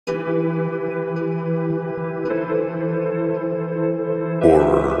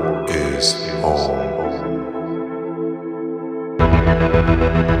Hey,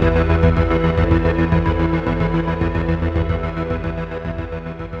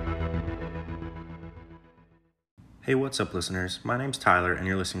 what's up, listeners? My name's Tyler, and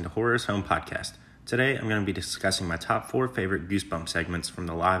you're listening to Horror's Home Podcast. Today, I'm going to be discussing my top 4 favorite Goosebumps segments from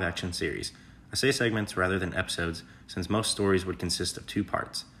the live-action series. I say segments rather than episodes, since most stories would consist of 2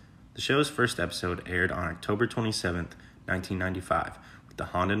 parts. The show's first episode aired on October 27th, 1995, with The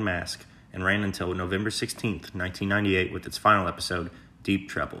Haunted Mask, and ran until November 16th, 1998, with its final episode, Deep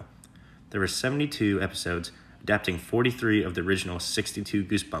Trouble. There were 72 episodes, adapting 43 of the original 62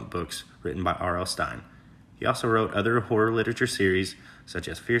 Goosebump books written by R.L. Stine. He also wrote other horror literature series, such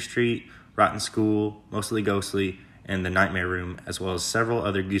as Fear Street, Rotten School, Mostly Ghostly, and The Nightmare Room, as well as several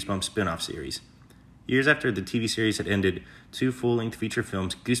other Goosebumps spin-off series. Years after the TV series had ended, 2 full-length feature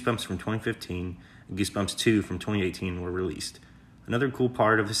films, Goosebumps from 2015 and Goosebumps 2 from 2018, were released. Another cool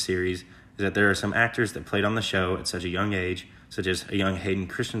part of the series is that there are some actors that played on the show at such a young age, such as a young Hayden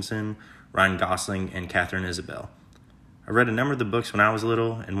Christensen, Ryan Gosling, and Catherine Isabelle. I read a number of the books when I was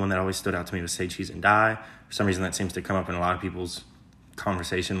little, and one that always stood out to me was Say Cheese and Die. For some reason, that seems to come up in a lot of people's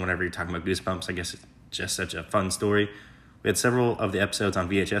conversation whenever you're talking about Goosebumps. I guess it's just such a fun story. We had several of the episodes on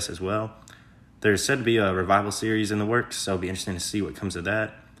VHS as well. There's said to be a revival series in the works, so it'll be interesting to see what comes of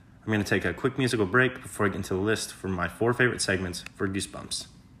that. I'm going to take a quick musical break before I get into the list for my 4 favorite segments for Goosebumps.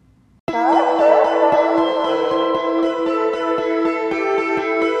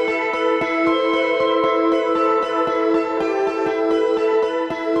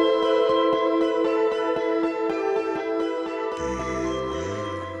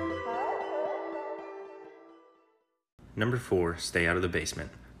 Number 4, Stay Out of the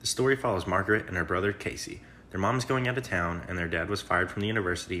Basement. The story follows Margaret and her brother Casey. Their mom is going out of town, and their dad was fired from the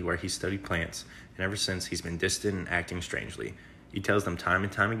university where he studied plants, and ever since he's been distant and acting strangely. He tells them time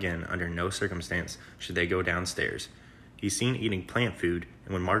and time again, under no circumstance should they go downstairs. He's seen eating plant food,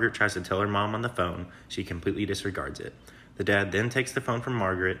 and when Margaret tries to tell her mom on the phone, she completely disregards it. The dad then takes the phone from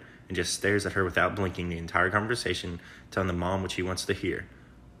Margaret and just stares at her without blinking the entire conversation, telling the mom what she wants to hear.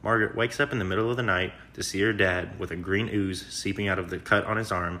 Margaret wakes up in the middle of the night to see her dad with a green ooze seeping out of the cut on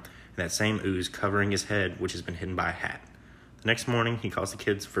his arm, and that same ooze covering his head, which has been hidden by a hat. The next morning, he calls the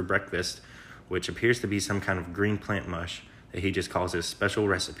kids for breakfast, which appears to be some kind of green plant mush that he just calls his special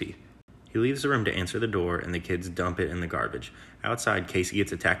recipe. He leaves the room to answer the door, and the kids dump it in the garbage. Outside, Casey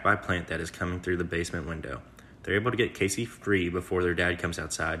gets attacked by a plant that is coming through the basement window. They're able to get Casey free before their dad comes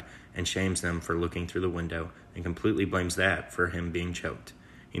outside and shames them for looking through the window and completely blames that for him being choked.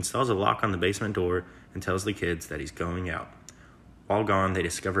 He installs a lock on the basement door and tells the kids that he's going out. While gone, they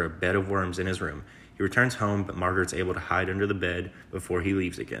discover a bed of worms in his room. He returns home, but Margaret's able to hide under the bed before he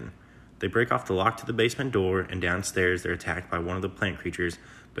leaves again. They break off the lock to the basement door, and downstairs they're attacked by one of the plant creatures,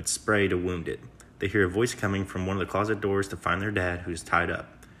 but spray to wound it. They hear a voice coming from one of the closet doors to find their dad, who's tied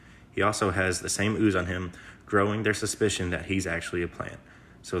up. He also has the same ooze on him, growing their suspicion that he's actually a plant.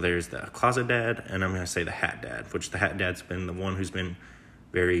 So there's the closet dad, and I'm going to say the hat dad, which the hat dad's been the one who's been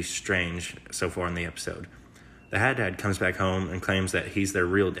very strange so far in the episode. The hat dad comes back home and claims that he's their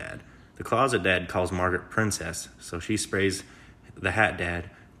real dad. The closet dad calls Margaret princess, so she sprays the hat dad,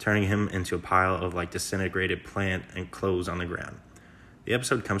 turning him into a pile of disintegrated plant and clothes on the ground. The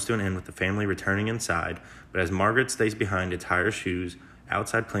episode comes to an end with the family returning inside, but as Margaret stays behind to tie her shoes,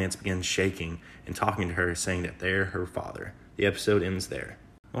 outside plants begin shaking and talking to her, saying that they're her father. The episode ends there.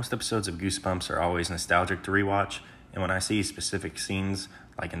 Most episodes of Goosebumps are always nostalgic to rewatch, and when I see specific scenes,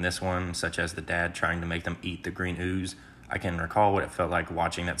 like in this one, such as the dad trying to make them eat the green ooze, I can recall what it felt like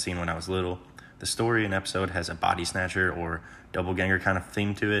watching that scene when I was little. The story in episode has a body snatcher or doppelganger kind of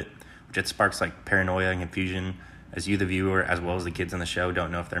theme to it, which it sparks paranoia and confusion, as you, the viewer, as well as the kids in the show,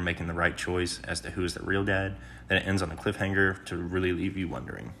 don't know if they're making the right choice as to who is the real dad. Then it ends on a cliffhanger to really leave you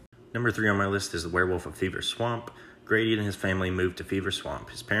wondering. Number 3 on my list is The Werewolf of Fever Swamp. Grady and his family moved to Fever Swamp.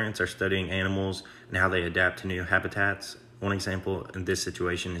 His parents are studying animals and how they adapt to new habitats. One example in this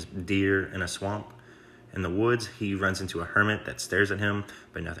situation is deer in a swamp. In the woods, he runs into a hermit that stares at him,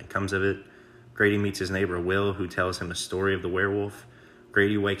 but nothing comes of it. Grady meets his neighbor Will, who tells him the story of the werewolf.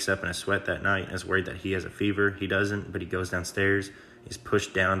 Grady wakes up in a sweat that night and is worried that he has a fever. He doesn't, but he goes downstairs. He's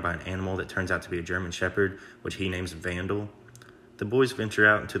pushed down by an animal that turns out to be a German Shepherd, which he names Vandal. The boys venture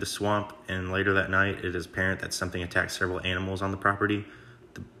out into the swamp, and later that night, it is apparent that something attacked several animals on the property.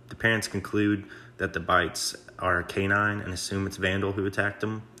 The parents conclude that the bites are canine and assume it's Vandal who attacked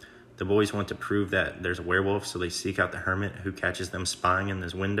them. The boys want to prove that there's a werewolf, so they seek out the hermit, who catches them spying in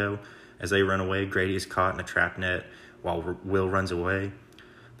his window. As they run away, Grady is caught in a trap net while Will runs away.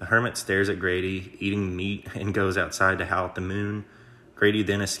 The hermit stares at Grady, eating meat, and goes outside to howl at the moon. Grady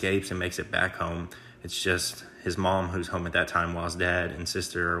then escapes and makes it back home. It's just his mom, who's home at that time while his dad and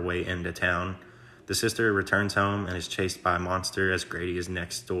sister are away into town. The sister returns home and is chased by a monster as Grady is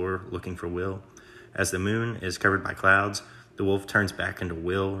next door looking for Will. As the moon is covered by clouds, the wolf turns back into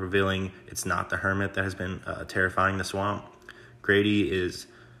Will, revealing it's not the hermit that has been terrifying the swamp. Grady is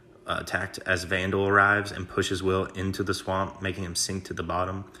attacked as Vandal arrives and pushes Will into the swamp, making him sink to the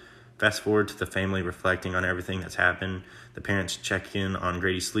bottom. Fast forward to the family reflecting on everything that's happened. The parents check in on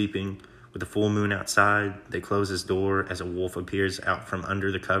Grady sleeping. With the full moon outside, they close his door as a wolf appears out from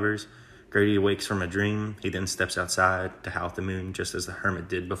under the covers. Grady awakes from a dream. He then steps outside to howl at the moon just as the hermit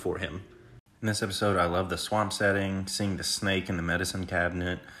did before him. In this episode, I love the swamp setting, seeing the snake in the medicine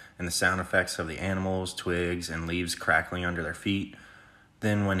cabinet, and the sound effects of the animals, twigs, and leaves crackling under their feet.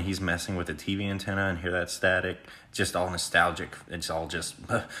 Then when he's messing with the TV antenna and hear that static, just all nostalgic. It's all just,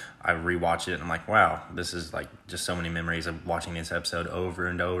 I rewatch it and I'm like, wow, this is like just so many memories of watching this episode over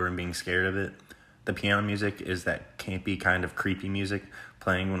and over and being scared of it. The piano music is that campy kind of creepy music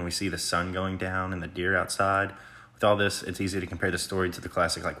playing when we see the sun going down and the deer outside. With all this, it's easy to compare the story to the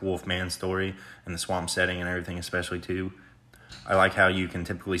classic like Wolfman story and the swamp setting and everything especially too. I like how you can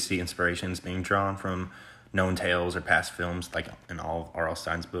typically see inspirations being drawn from known tales or past films, like in all R.L.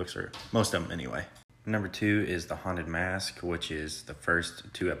 Stine's books, or most of them anyway. Number 2 is The Haunted Mask, which is the first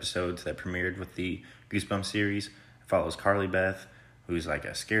 2 episodes that premiered with the Goosebumps series. It follows Carly Beth, who's like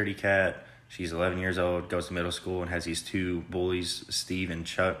a scaredy cat. She's 11 years old, goes to middle school, and has these 2 bullies, Steve and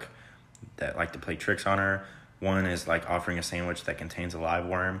Chuck, that like to play tricks on her. One is like offering a sandwich that contains a live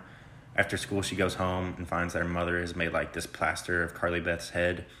worm. After school, she goes home and finds that her mother has made like this plaster of Carly Beth's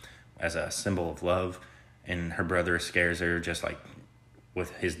head as a symbol of love. And her brother scares her just like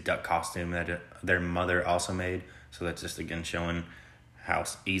with his duck costume that their mother also made. So that's just again showing how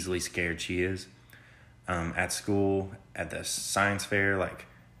easily scared she is. At school, at the science fair, like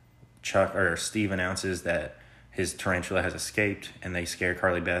Chuck or Steve announces that his tarantula has escaped, and they scare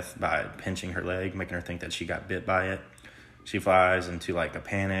Carly Beth by pinching her leg, making her think that she got bit by it. She flies into like a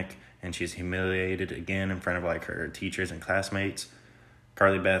panic, and she's humiliated again in front of like her teachers and classmates.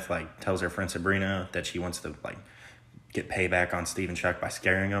 Carly Beth like tells her friend Sabrina that she wants to like get payback on Steve and Chuck by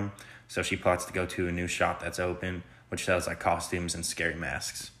scaring them. So she plots to go to a new shop that's open, which sells like costumes and scary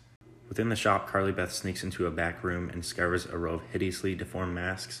masks. Within the shop, Carly Beth sneaks into a back room and discovers a row of hideously deformed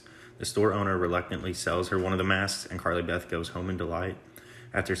masks. The store owner reluctantly sells her one of the masks, and Carly Beth goes home in delight.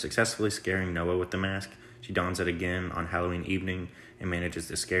 After successfully scaring Noah with the mask, she dons it again on Halloween evening and manages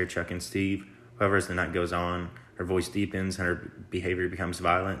to scare Chuck and Steve. However, as the night goes on, her voice deepens and her behavior becomes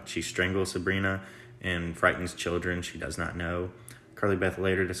violent. She strangles Sabrina and frightens children she does not know. Carly Beth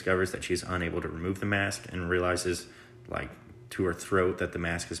later discovers that she's unable to remove the mask and realizes, like, to her throat that the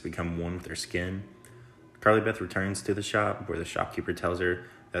mask has become one with her skin. Carly Beth returns to the shop where the shopkeeper tells her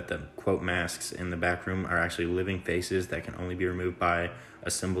that the, quote, masks in the back room are actually living faces that can only be removed by a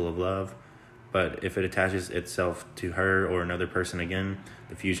symbol of love. But if it attaches itself to her or another person again,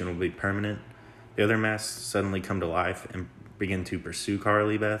 the fusion will be permanent. The other masks suddenly come to life and begin to pursue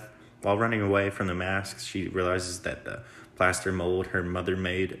Carly Beth. While running away from the masks, she realizes that the plaster mold her mother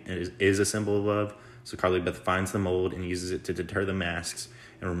made is a symbol of love. So Carly Beth finds the mold and uses it to deter the masks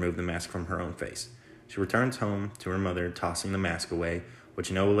and remove the mask from her own face. She returns home to her mother, tossing the mask away,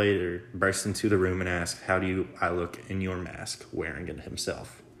 which Noah later bursts into the room and asks, "How do I look in your mask?" wearing it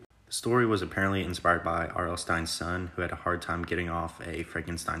himself. The story was apparently inspired by R.L. Stine's son, who had a hard time getting off a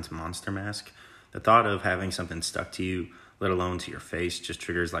Frankenstein's monster mask. The thought of having something stuck to you, let alone to your face, just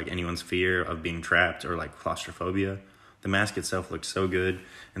triggers like anyone's fear of being trapped or like claustrophobia. The mask itself looks so good,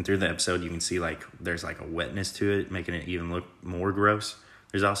 and through the episode you can see like there's like a wetness to it, making it even look more gross.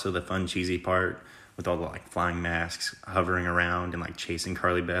 There's also the fun cheesy part with all the like flying masks hovering around and like chasing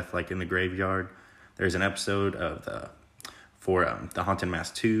Carly Beth like in the graveyard. There's an episode of the Haunted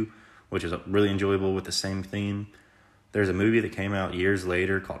Mask 2, which is really enjoyable with the same theme. There's a movie that came out years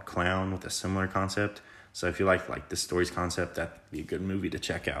later called Clown with a similar concept. So if you like this story's concept, that'd be a good movie to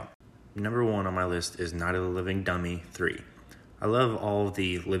check out. Number 1 on my list is Night of the Living Dummy 3. I love all of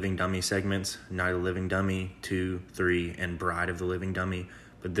the Living Dummy segments, Night of the Living Dummy 2, 3, and Bride of the Living Dummy,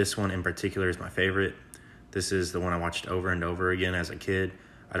 but this one in particular is my favorite. This is the one I watched over and over again as a kid.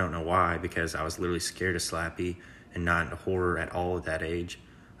 I don't know why, because I was literally scared of Slappy and not into horror at all at that age.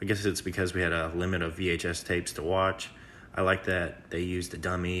 I guess it's because we had a limit of VHS tapes to watch. I like that they used a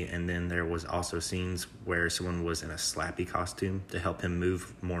dummy, and then there was also scenes where someone was in a Slappy costume to help him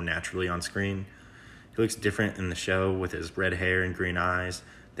move more naturally on screen. He looks different in the show with his red hair and green eyes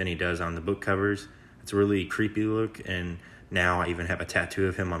than he does on the book covers. It's a really creepy look, and now I even have a tattoo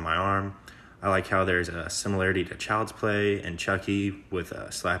of him on my arm. I like how there's a similarity to Child's Play and Chucky with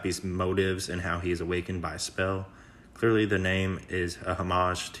Slappy's motives and how he is awakened by a spell. Clearly the name is a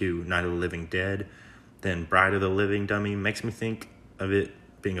homage to Night of the Living Dead. Then Bride of the Living Dummy makes me think of it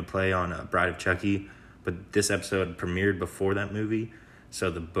being a play on Bride of Chucky, but this episode premiered before that movie,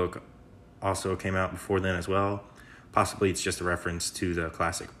 so the book also came out before then as well. Possibly it's just a reference to the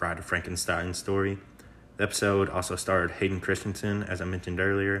classic Bride of Frankenstein story. The episode also starred Hayden Christensen, as I mentioned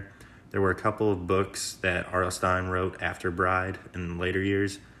earlier. There were a couple of books that R.L. Stine wrote after Bride in later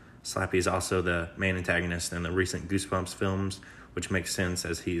years. Slappy is also the main antagonist in the recent Goosebumps films, which makes sense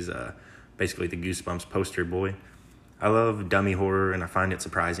as he's basically the Goosebumps poster boy. I love dummy horror, and I find it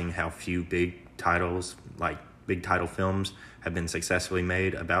surprising how few big title films have been successfully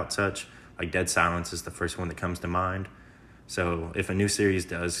made about such. Like Dead Silence is the first one that comes to mind. So if a new series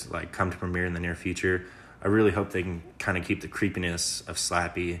does come to premiere in the near future, I really hope they can kind of keep the creepiness of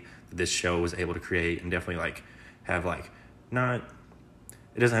Slappy that this show was able to create, and definitely have not,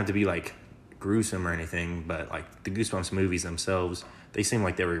 it doesn't have to be gruesome or anything, but the Goosebumps movies themselves, they seem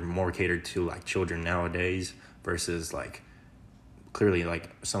like they were more catered to children nowadays versus clearly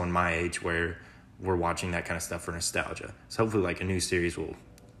someone my age where we're watching that kind of stuff for nostalgia. So hopefully a new series will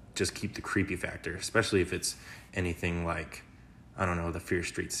just keep the creepy factor, especially if it's anything the Fear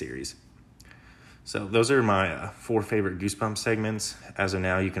Street series. So those are my 4 favorite Goosebumps segments. As of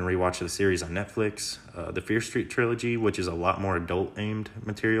now, you can rewatch the series on Netflix. The Fear Street trilogy, which is a lot more adult-aimed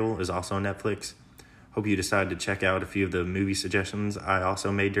material, is also on Netflix. Hope you decide to check out a few of the movie suggestions I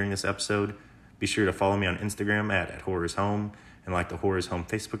also made during this episode. Be sure to follow me on Instagram at Horrors Home and like the Horrors Home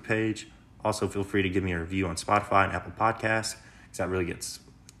Facebook page. Also, feel free to give me a review on Spotify and Apple Podcasts, because that really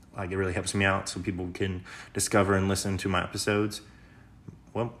it really helps me out so people can discover and listen to my episodes.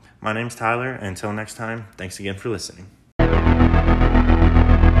 Well, my name's Tyler, and until next time, thanks again for listening.